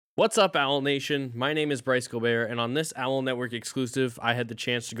What's up, Owl Nation? My name is Bryce Gaubert, and on this Owl Network exclusive, I had the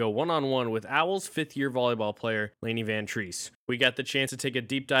chance to go one-on-one with Owl's fifth-year volleyball player, Lanie Vantrease. We got the chance to take a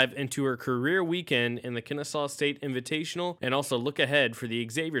deep dive into her career weekend in the Kennesaw State Invitational, and also look ahead for the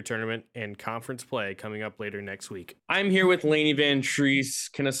Xavier Tournament and conference play coming up later next week. I'm here with Lanie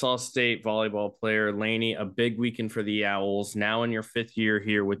Vantrease, Kennesaw State volleyball player. Lanie, a big weekend for the Owls, now in your fifth year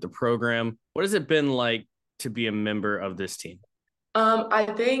here with the program. What has it been like to be a member of this team? I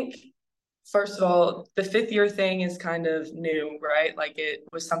think, first of all, the fifth year thing is kind of new, right? Like it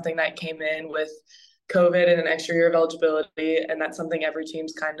was something that came in with COVID and an extra year of eligibility, and that's something every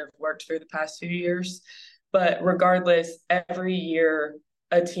team's kind of worked through the past few years. But regardless, every year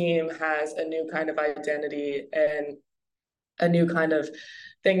a team has a new kind of identity and a new kind of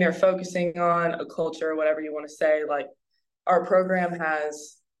thing they're focusing on, a culture, whatever you want to say. Like our program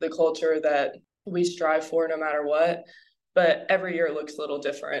has the culture that we strive for no matter what, but every year looks a little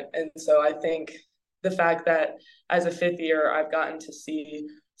different. And so I think the fact that as a fifth year, I've gotten to see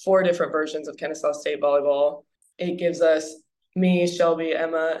 4 different versions of Kennesaw State volleyball, it gives us, me, Shelby,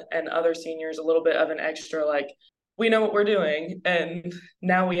 Emma, and other seniors a little bit of an extra, like, we know what we're doing. And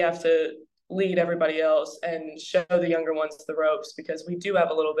now we have to lead everybody else and show the younger ones the ropes, because we do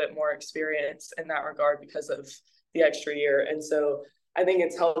have a little bit more experience in that regard because of the extra year. And so I think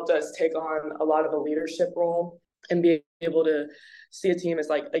it's helped us take on a lot of a leadership role and be able to see a team as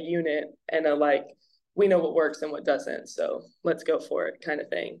like a unit and a like, we know what works and what doesn't, so let's go for it kind of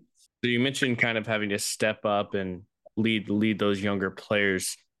thing. So you mentioned kind of having to step up and lead those younger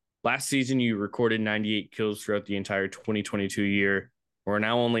players. Last season, you recorded 98 kills throughout the entire 2022 year. We're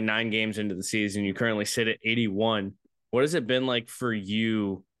now only 9 games into the season. You currently sit at 81. What has it been like for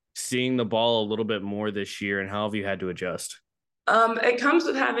you seeing the ball a little bit more this year, and how have you had to adjust? It comes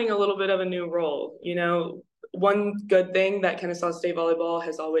with having a little bit of a new role. You know, one good thing that Kennesaw State volleyball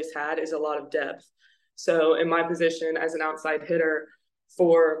has always had is a lot of depth. So in my position as an outside hitter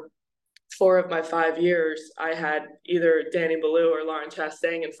for 4 of my 5 years, I had either Danie Ballou or Lauren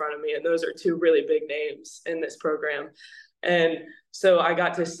Chastain in front of me, and those are 2 really big names in this program. And so I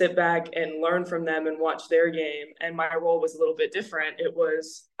got to sit back and learn from them and watch their game. And my role was a little bit different.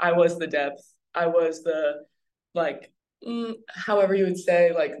 I was the depth. I was the, like, however you would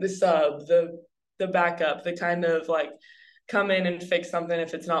say, like the sub, the backup, the kind of like come in and fix something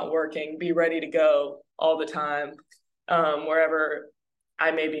if it's not working, be ready to go all the time, wherever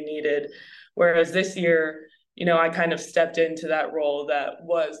I may be needed. Whereas this year, you know, I kind of stepped into that role that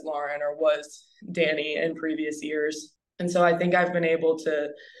was Lauren or was Danie in previous years. And so I think I've been able to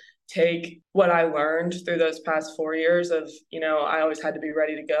take what I learned through those past 4 years of, you know, I always had to be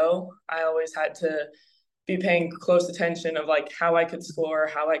ready to go. I always had to be paying close attention of like how I could score,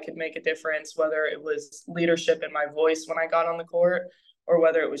 how I could make a difference, whether it was leadership in my voice when I got on the court, or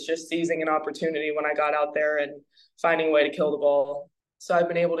whether it was just seizing an opportunity when I got out there and finding a way to kill the ball. So I've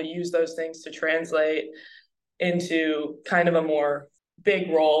been able to use those things to translate into kind of a more big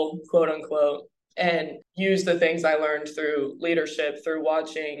role, quote unquote, and use the things I learned through leadership, through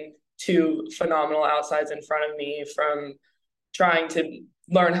watching 2 phenomenal outsides in front of me, from trying to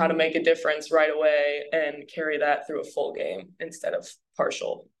learn how to make a difference right away and carry that through a full game instead of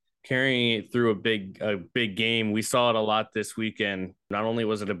partial. Carrying it through a big game. We saw it a lot this weekend. Not only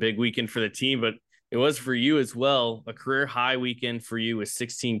was it a big weekend for the team, but it was for you as well. A career high weekend for you with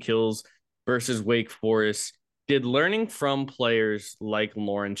 16 kills versus Wake Forest. Did learning from players like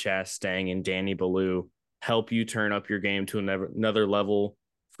Lauren Chastain and Danie Ballou help you turn up your game to another level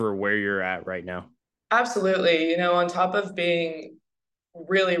for where you're at right now? Absolutely. You know, on top of being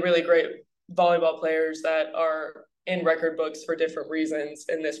really, really great volleyball players that are in record books for different reasons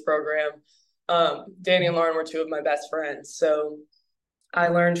in this program, Danie and Lauren were 2 of my best friends. So I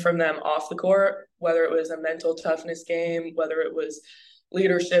learned from them off the court, whether it was a mental toughness game, whether it was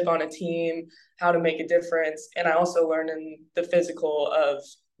leadership on a team, how to make a difference. And I also learned in the physical of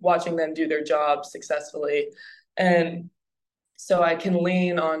watching them do their job successfully. And so I can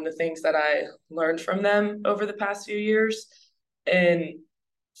lean on the things that I learned from them over the past few years and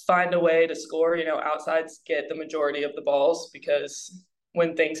find a way to score. You know, outsides get the majority of the balls because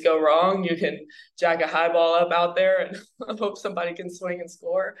when things go wrong, you can jack a high ball up out there and hope somebody can swing and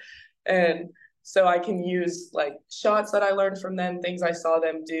score. And so I can use like shots that I learned from them, things I saw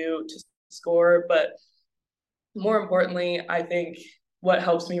them do to score. But more importantly, I think what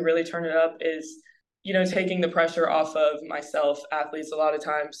helps me really turn it up is, you know, taking the pressure off of myself. Athletes a lot of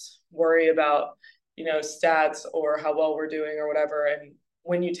times worry about, you know, stats or how well we're doing or whatever. And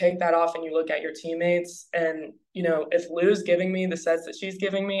when you take that off and you look at your teammates and, you know, if Lou's giving me the sets that she's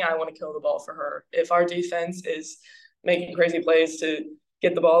giving me, I want to kill the ball for her. If our defense is making crazy plays to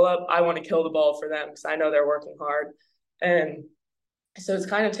get the ball up, I want to kill the ball for them because I know they're working hard. And so it's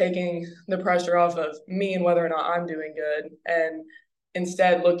kind of taking the pressure off of me and whether or not I'm doing good, and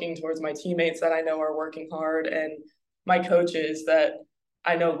instead looking towards my teammates that I know are working hard and my coaches that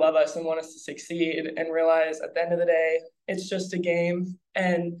I know love us and want us to succeed, and realize at the end of the day, it's just a game.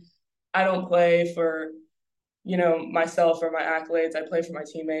 And I don't play for, myself or my accolades. I play for my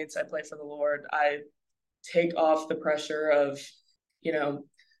teammates. I play for the Lord. I take off the pressure of, you know,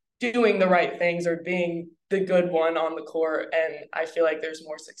 doing the right things or being the good one on the court. And I feel like there's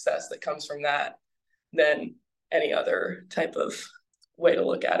more success that comes from that than any other type of way to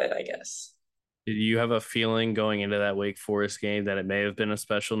look at it, I guess. Did you have a feeling going into that Wake Forest game that it may have been a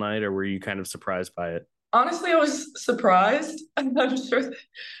special night, or were you kind of surprised by it? Honestly, I was surprised. I'm sure that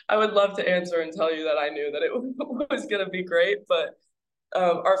I would love to answer and tell you that I knew that it was going to be great, but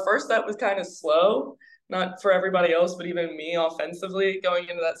our first set was kind of slow, not for everybody else, but even me offensively going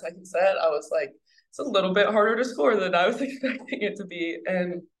into that second set. I was like, it's a little bit harder to score than I was expecting it to be.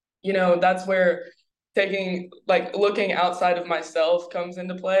 And, that's where looking outside of myself comes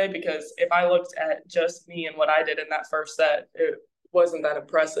into play, because if I looked at just me and what I did in that first set, it wasn't that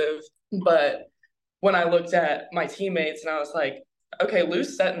impressive. But when I looked at my teammates and I was like, okay,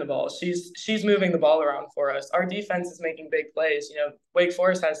 Lou's setting the ball. She's moving the ball around for us. Our defense is making big plays. Wake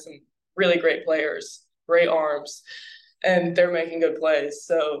Forest has some really great players, great arms, and they're making good plays.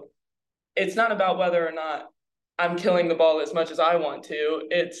 So it's not about whether or not I'm killing the ball as much as I want to.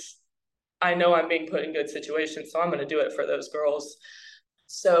 I know I'm being put in good situations, so I'm going to do it for those girls.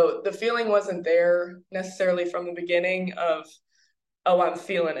 So the feeling wasn't there necessarily from the beginning of, oh, I'm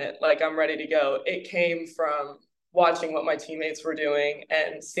feeling it, like I'm ready to go. It came from watching what my teammates were doing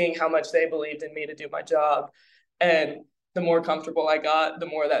and seeing how much they believed in me to do my job. And the more comfortable I got, the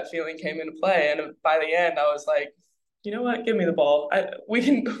more that feeling came into play. And by the end, I was like, you know what? Give me the ball.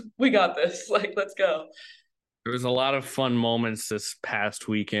 We got this. Like, let's go. There was a lot of fun moments this past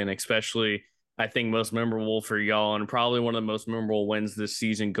weekend, especially I think most memorable for y'all, and probably one of the most memorable wins this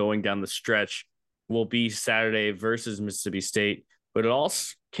season going down the stretch will be Saturday versus Mississippi State. But it all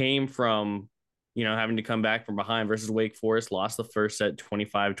came from, having to come back from behind versus Wake Forest, lost the first set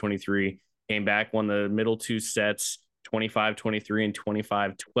 25-23, came back, won the middle two sets 25-23 and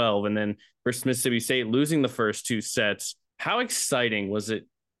 25-12. And then versus Mississippi State, losing the first two sets. How exciting was it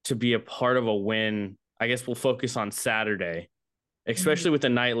to be a part of a win? I guess we'll focus on Saturday, especially with a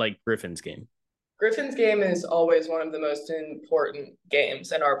night like Griffin's game. Griffin's game is always one of the most important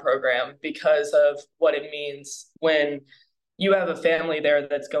games in our program because of what it means when you have a family there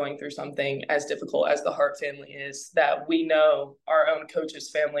that's going through something as difficult as the Hart family is, that we know our own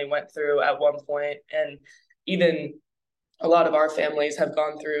coach's family went through at one point. And even a lot of our families have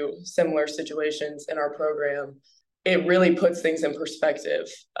gone through similar situations in our program. It really puts things in perspective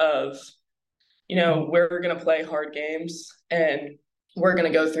of, we're going to play hard games and we're going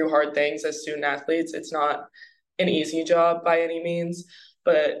to go through hard things as student athletes. It's not an easy job by any means,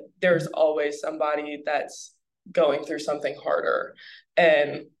 but there's always somebody that's going through something harder.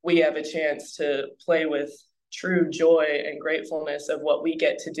 And we have a chance to play with true joy and gratefulness of what we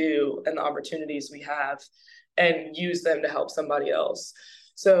get to do and the opportunities we have, and use them to help somebody else.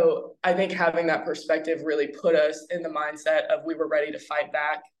 So I think having that perspective really put us in the mindset of we were ready to fight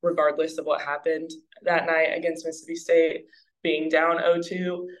back regardless of what happened that night against Mississippi State, being down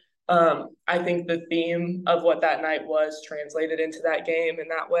 0-2. I think the theme of what that night was translated into that game in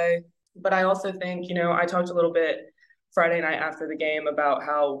that way. But I also think, I talked a little bit Friday night after the game about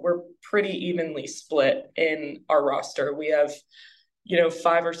how we're pretty evenly split in our roster. We have,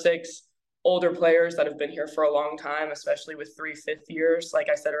 5 or 6 older players that have been here for a long time, especially with 3 fifth years. Like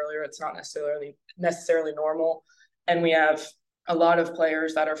I said earlier, it's not necessarily normal. And we have a lot of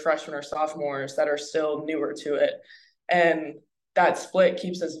players that are freshmen or sophomores that are still newer to it. And that split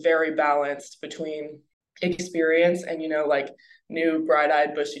keeps us very balanced between experience and, new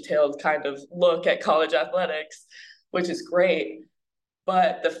bright-eyed, bushy-tailed kind of look at college athletics, which is great.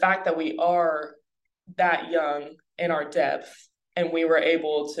 But the fact that we are that young in our depth and we were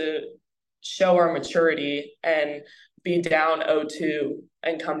able to show our maturity and be down 0-2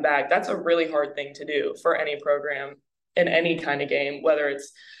 and come back, that's a really hard thing to do for any program in any kind of game, whether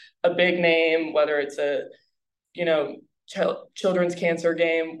it's a big name, whether it's a, children's cancer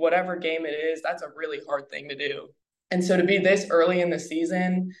game, whatever game it is, that's a really hard thing to do. And so to be this early in the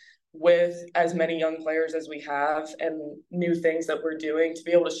season with as many young players as we have and new things that we're doing, to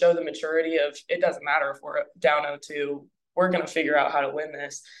be able to show the maturity of, it doesn't matter if we're down 0-2, we're going to figure out how to win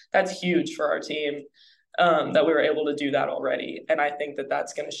this. That's huge for our team, that we were able to do that already. And I think that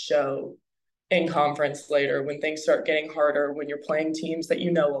that's going to show in conference later when things start getting harder, when you're playing teams that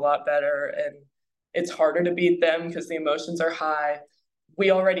you know a lot better and it's harder to beat them because the emotions are high.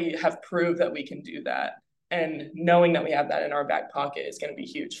 We already have proved that we can do that. And knowing that we have that in our back pocket is going to be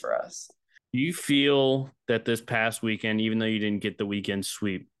huge for us. Do you feel that this past weekend, even though you didn't get the weekend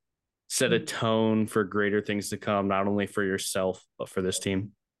sweep, set a tone for greater things to come, not only for yourself, but for this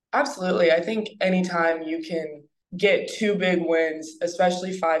team? Absolutely. I think anytime you can get two big wins,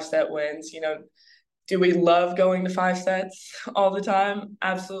 especially 5-set wins, do we love going to 5 sets all the time?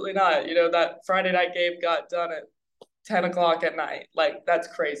 Absolutely not. That Friday night game got done at 10 o'clock at night. Like, that's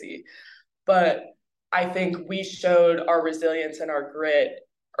crazy. But I think we showed our resilience and our grit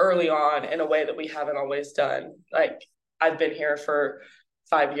early on in a way that we haven't always done. Like, I've been here for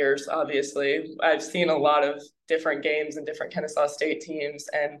 5 years, obviously. I've seen a lot of different games and different Kennesaw State teams.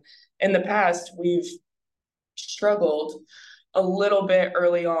 And in the past, we've struggled a little bit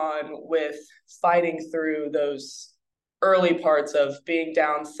early on with fighting through those early parts of being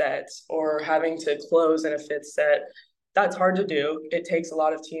down sets or having to close in a 5th set. That's hard to do. It takes a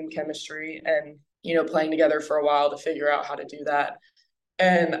lot of team chemistry and, playing together for a while to figure out how to do that.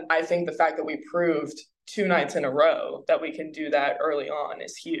 And I think the fact that we proved 2 nights in a row that we can do that early on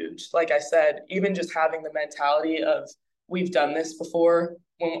is huge. Like I said, even just having the mentality of we've done this before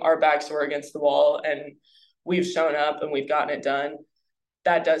when our backs were against the wall and we've shown up and we've gotten it done,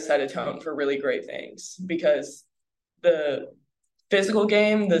 that does set a tone for really great things because the physical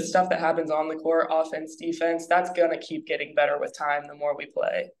game, the stuff that happens on the court, offense, defense, that's going to keep getting better with time the more we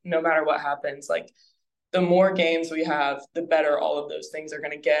play, no matter what happens. Like, the more games we have, the better all of those things are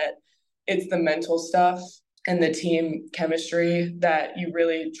going to get. It's the mental stuff and the team chemistry that you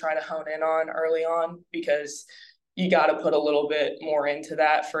really try to hone in on early on because you got to put a little bit more into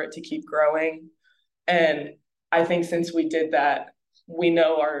that for it to keep growing. And I think since we did that, we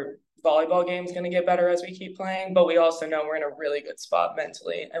know our volleyball game is going to get better as we keep playing, but we also know we're in a really good spot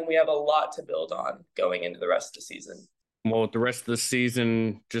mentally, and we have a lot to build on going into the rest of the season. Well, with the rest of the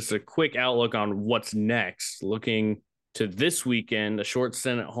season, just a quick outlook on what's next. Looking to this weekend, a short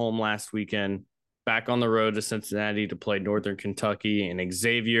stint at home last weekend, back on the road to Cincinnati to play Northern Kentucky and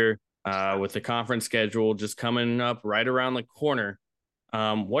Xavier with the conference schedule just coming up right around the corner.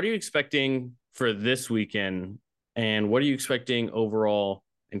 What are you expecting for this weekend, and what are you expecting overall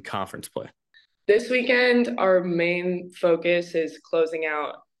in conference play? This weekend, our main focus is closing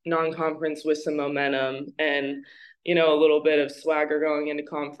out non-conference with some momentum and, a little bit of swagger going into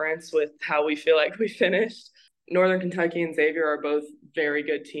conference with how we feel like we finished. Northern Kentucky and Xavier are both very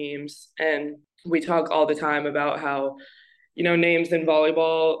good teams, and we talk all the time about how, names in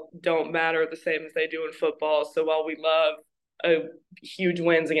volleyball don't matter the same as they do in football. So while we love huge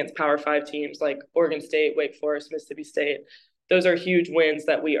wins against Power 5 teams like Oregon State, Wake Forest, Mississippi State, those are huge wins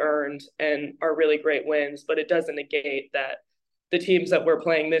that we earned and are really great wins, but it doesn't negate that the teams that we're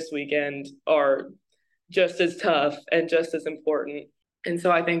playing this weekend are just as tough and just as important. And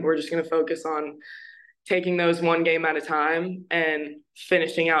so I think we're just going to focus on taking those one game at a time and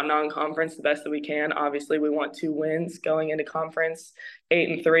finishing out non-conference the best that we can. Obviously, we want 2 wins going into conference.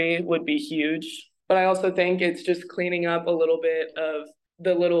 8-3 would be huge. But I also think it's just cleaning up a little bit of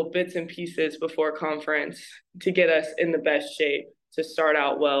the little bits and pieces before conference to get us in the best shape to start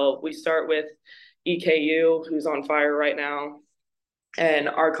out well. We start with EKU, who's on fire right now. And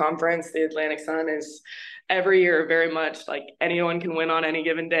our conference, the Atlantic Sun, is every year very much like anyone can win on any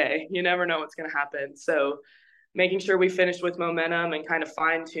given day. You never know what's going to happen. So making sure we finish with momentum and kind of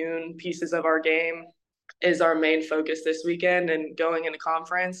fine-tune pieces of our game is our main focus this weekend. And going into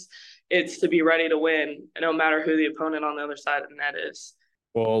conference, it's to be ready to win, no matter who the opponent on the other side of the net is.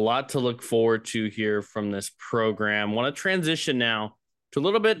 Well, a lot to look forward to here from this program. Want to transition now to a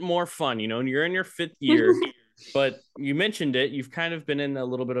little bit more fun. You're in your 5th year, but you mentioned it. You've kind of been in a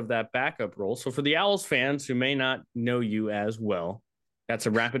little bit of that backup role. So for the Owls fans who may not know you as well, got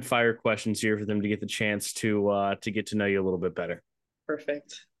some rapid fire questions here for them to get the chance to get to know you a little bit better.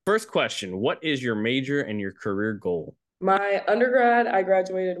 Perfect. First question: what is your major and your career goal? My undergrad, I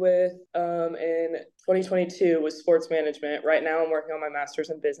graduated with in 2022 was sports management. Right now, I'm working on my master's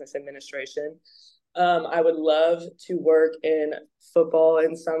in business administration. I would love to work in football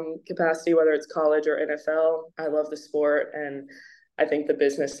in some capacity, whether it's college or NFL. I love the sport, and I think the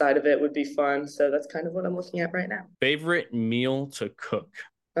business side of it would be fun. So that's kind of what I'm looking at right now. Favorite meal to cook?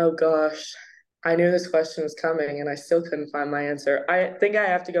 Oh, gosh. I knew this question was coming, and I still couldn't find my answer. I think I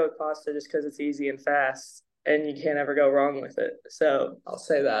have to go with pasta just because it's easy and fast, and you can't ever go wrong with it. So I'll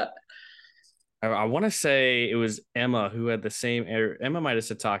say that. I want to say it was Emma who had the same. Emma might have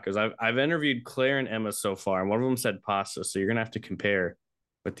said tacos. I've interviewed Claire and Emma so far, and one of them said pasta. So you're gonna have to compare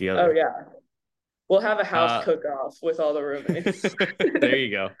with the other. Oh yeah, We'll have a house Uh, cook-off with all the roommates. there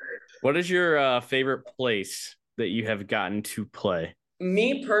you go. What is your favorite place that you have gotten to play?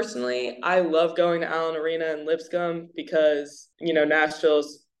 Me personally, I love going to Allen Arena in Lipscomb because,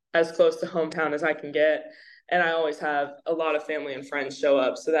 Nashville's as close to hometown as I can get. And I always have a lot of family and friends show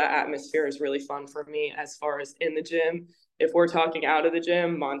up. So that atmosphere is really fun for me as far as in the gym. If we're talking out of the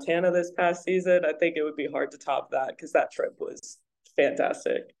gym, Montana this past season, I think it would be hard to top that because that trip was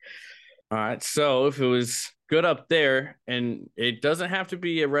fantastic. All right. So if it was good up there, and it doesn't have to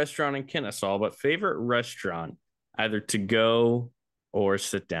be a restaurant in Kennesaw, but favorite restaurant, either to go or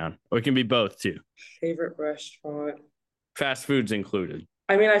sit down, or it can be both too. Favorite restaurant? Fast foods included.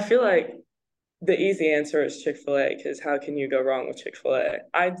 I mean, I feel like the easy answer is Chick-fil-A because how can you go wrong with Chick-fil-A?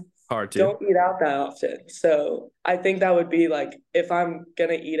 I Hard to. don't eat out that often. So I think that would be like, if I'm going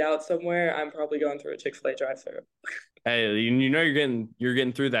to eat out somewhere, I'm probably going through a Chick-fil-A drive-thru. Hey, you're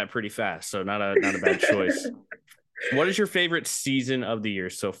getting through that pretty fast, so not a bad choice. What is your favorite season of the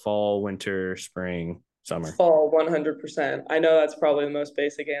year? So fall, winter, spring, summer. Fall, 100%. I know that's probably the most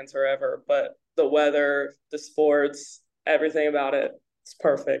basic answer ever, but the weather, the sports, everything about it, it's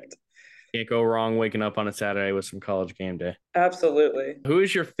perfect. Can't go wrong waking up on a Saturday with some college game day. Absolutely. Who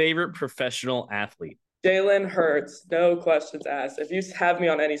is your favorite professional athlete? Jalen Hurts, no questions asked. If you have me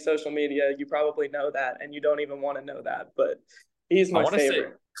on any social media, you probably know that, and you don't even want to know that, but he's my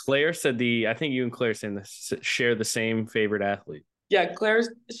favorite. Claire said I think you and Claire share the same favorite athlete. Yeah, Claire,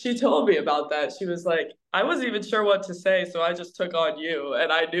 she told me about that. She was like, I wasn't even sure what to say, so I just took on you,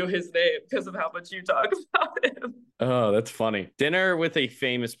 and I knew his name because of how much you talk about him. Oh, that's funny. Dinner with a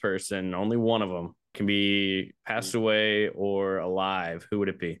famous person, only one of them, can be passed away or alive. Who would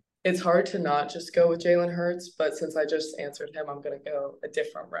it be? It's hard to not just go with Jalen Hurts, but since I just answered him, I'm going to go a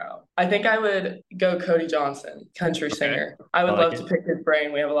different route. I think I would go Cody Johnson, country singer. I would love to pick his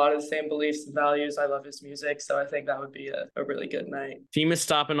brain. We have a lot of the same beliefs and values. I love his music, so I think that would be a really good night. Team is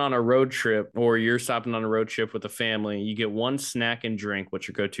stopping on a road trip, or you're stopping on a road trip with a family. You get one snack and drink. What's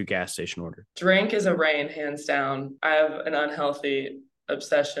your go-to gas station order? Drink is a Reign, hands down. I have an unhealthy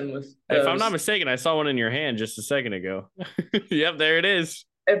obsession with those. If I'm not mistaken, I saw one in your hand just a second ago. Yep, there it is.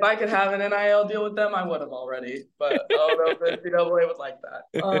 If I could have an NIL deal with them, I would have already. But I don't know if the NCAA would like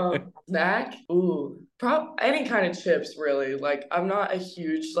that. Snack? Ooh, any kind of chips, really. Like, I'm not a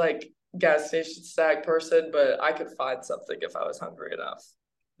huge, gas station snack person, but I could find something if I was hungry enough.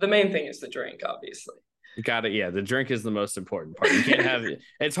 The main thing is the drink, obviously. Got it. Yeah, the drink is the most important part. You can't have it.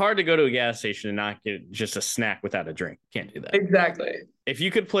 It's hard to go to a gas station and not get just a snack without a drink. Can't do that. Exactly. If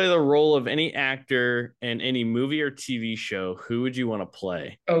you could play the role of any actor in any movie or TV show, who would you want to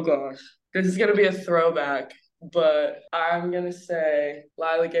play? Oh, gosh. This is going to be a throwback, but I'm going to say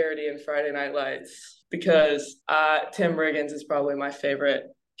Lila Garrity in Friday Night Lights because Tim Riggins is probably my favorite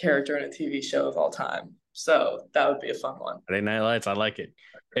character in a TV show of all time. So that would be a fun one. Friday Night Lights. I like it.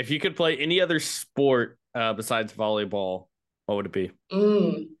 If you could play any other sport besides volleyball, what would it be?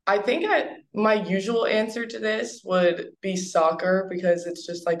 I think my usual answer to this would be soccer because it's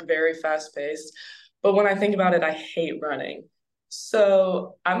just very fast paced. But when I think about it, I hate running.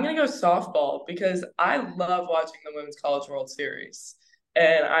 So I'm going to go softball because I love watching the Women's College World Series.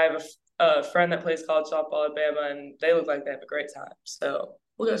 And I have a friend that plays college softball at Bama, and they look like they have a great time. So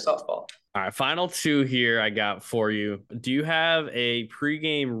we'll go softball. All right, final two here I got for you. Do you have a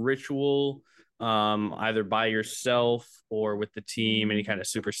pregame ritual, either by yourself or with the team, any kind of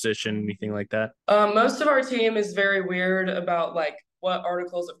superstition, anything like that? Most of our team is very weird about what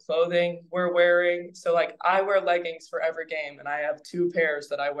articles of clothing we're wearing. So I wear leggings for every game, and I have 2 pairs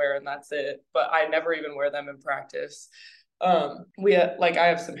that I wear, and that's it. But I never even wear them in practice. I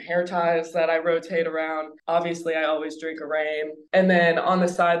have some hair ties that I rotate around. Obviously, I always drink a Reign. And then on the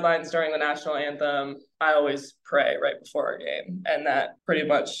sidelines during the national anthem, I always pray right before our game. And that pretty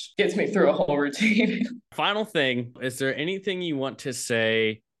much gets me through a whole routine. Final thing, is there anything you want to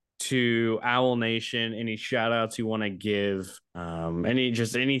say to Owl Nation? Any shout outs you want to give?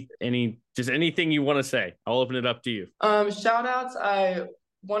 Anything you want to say? I'll open it up to you. Shout outs. I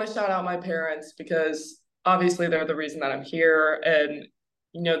want to shout out my parents because obviously they're the reason that I'm here. And,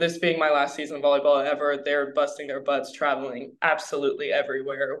 this being my last season of volleyball ever, they're busting their butts traveling absolutely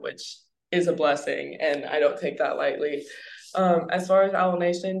everywhere, which is a blessing. And I don't take that lightly. As far as Owl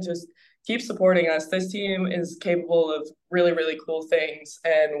Nation, just keep supporting us. This team is capable of really, really cool things.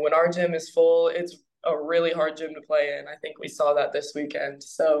 And when our gym is full, it's a really hard gym to play in. I think we saw that this weekend.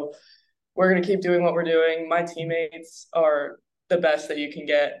 So we're going to keep doing what we're doing. My teammates are the best that you can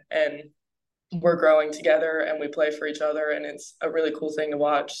get. And we're growing together and we play for each other, and it's a really cool thing to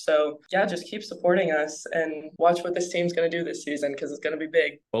watch. So yeah, just keep supporting us and watch what this team's going to do this season, because it's going to be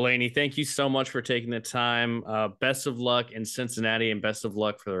big. Well, Lanie, thank you so much for taking the time. Best of luck in Cincinnati, and best of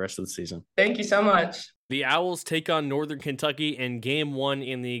luck for the rest of the season. Thank you so much. The Owls take on Northern Kentucky in Game 1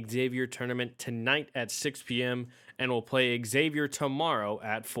 in the Xavier tournament tonight at 6 p.m. and will play Xavier tomorrow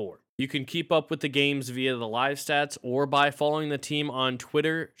at 4. You can keep up with the games via the live stats or by following the team on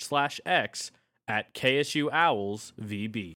Twitter/X at KSU Owls VB.